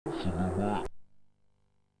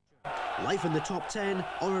Life in the top 10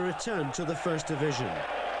 or a return to the First Division.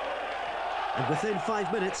 And within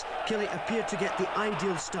 5 minutes, Killie appeared to get the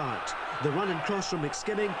ideal start. The run and cross from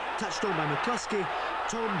McSkimming, touched on by McCluskey,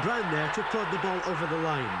 Tom Brown there to prod the ball over the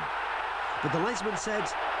line. But the linesman said,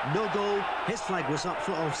 no goal, his flag was up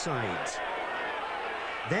for offside.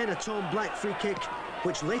 Then a Tom Black free kick,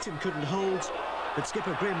 which Leighton couldn't hold, but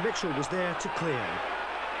skipper Graham Mitchell was there to clear.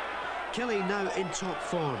 Killie now in top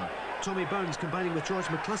form. Tommy Burns combining with George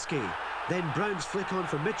McCluskey. Then Brown's flick on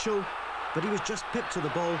for Mitchell, but he was just pipped to the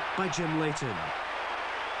ball by Jim Leighton.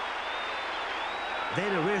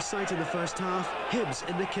 Then a rare sight in the first half, Hibs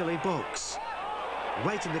in the Killie box.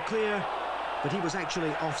 Right in the clear, but he was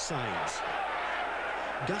actually offside.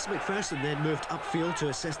 Gus MacPherson then moved upfield to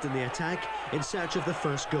assist in the attack in search of the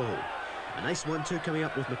first goal. A nice 1-2 coming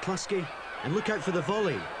up with McCluskey, and look out for the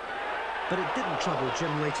volley. But it didn't trouble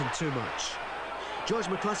Jim Leighton too much. George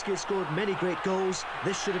McCluskey has scored many great goals.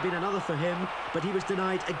 This should have been another for him, but he was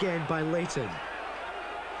denied again by Leighton.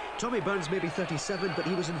 Tommy Burns may be 37, but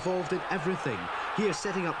he was involved in everything. He is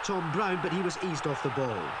setting up Tom Brown, but he was eased off the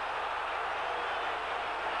ball.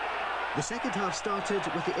 The second half started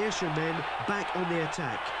with the Ayrshire men back on the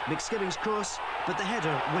attack. McSkimming's cross, but the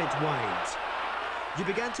header went wide. You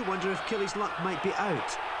began to wonder if Killie's luck might be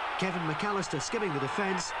out. Kevin McAllister skimming the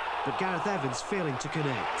defence, but Gareth Evans failing to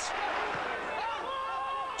connect.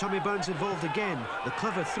 Tommy Burns involved again, the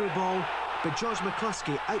clever through ball, but George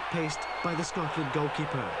McCluskey outpaced by the Scotland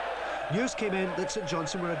goalkeeper. News came in that St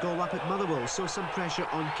Johnstone were a goal up at Motherwell, so some pressure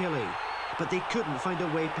on Killie, but they couldn't find a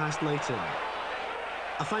way past Leighton.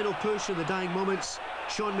 A final push in the dying moments,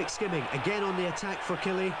 Sean McSkimming again on the attack for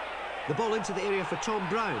Killie. The ball into the area for Tom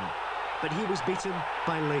Brown, but he was beaten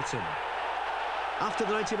by Leighton. After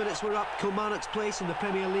the 90 minutes were up, Kilmarnock's place in the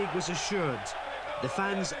Premier League was assured. The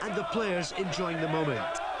fans and the players enjoying the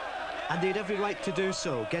moment. And they had every right to do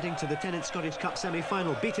so, getting to the Tennent Scottish Cup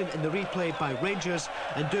semi-final, beaten in the replay by Rangers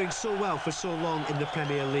and doing so well for so long in the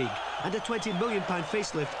Premier League. And a £20 million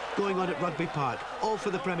facelift going on at Rugby Park, all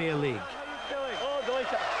for the Premier League.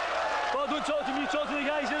 Well, don't talk to me, talk to the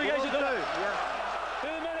guys. The guys are doing it. Yeah. Who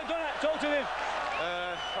the men have done it? Talk to them.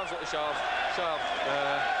 Absolutely sharp.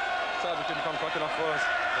 Sad we couldn't come quick enough for us.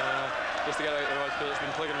 Just to get out there, because it's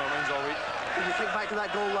been plaguing our minds all week. Did you think back to that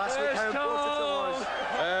goal last week, how important it was?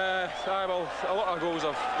 Well, a lot of goals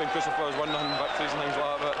have been crucial for us, 1-0 victories and things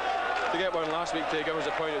like that, but to get one last week to give us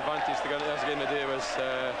a point advantage to get us again today was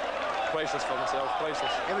priceless for myself, priceless.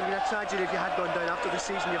 It would have been a tragedy if you had gone down after the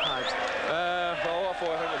season you've had. Well, a lot of folk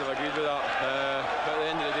I think would have agreed with that, but at the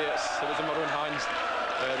end of the day it was in my own hands.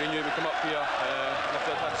 We knew we'd come up here, and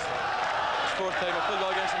after it's fourth time, I've played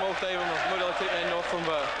well against them all the time, and I've not really taken any off them,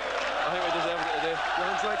 but I think we deserved it today.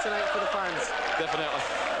 You'll enjoy tonight for the fans? Definitely.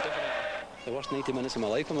 The worst 90 minutes of my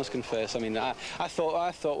life, I must confess. I mean, I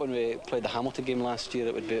thought when we played the Hamilton game last year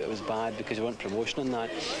it was bad because we weren't promotion and that.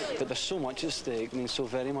 But there's so much at stake. I mean, so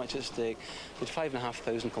very much at stake. We had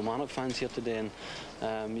 5,500 Kilmarnock fans here today,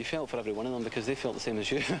 and you felt for every one of them because they felt the same as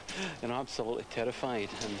you. You know, absolutely terrified.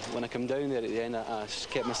 And when I come down there at the end, I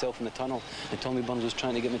kept myself in the tunnel, and Tommy Burns was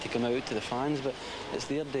trying to get me to come out to the fans, but it's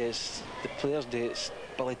their day, it's the players' day, it's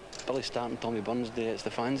Billy Stark and Tommy Burns' day, it's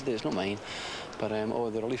the fans' day, it's not mine. But oh,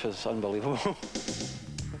 the relief is unbelievable.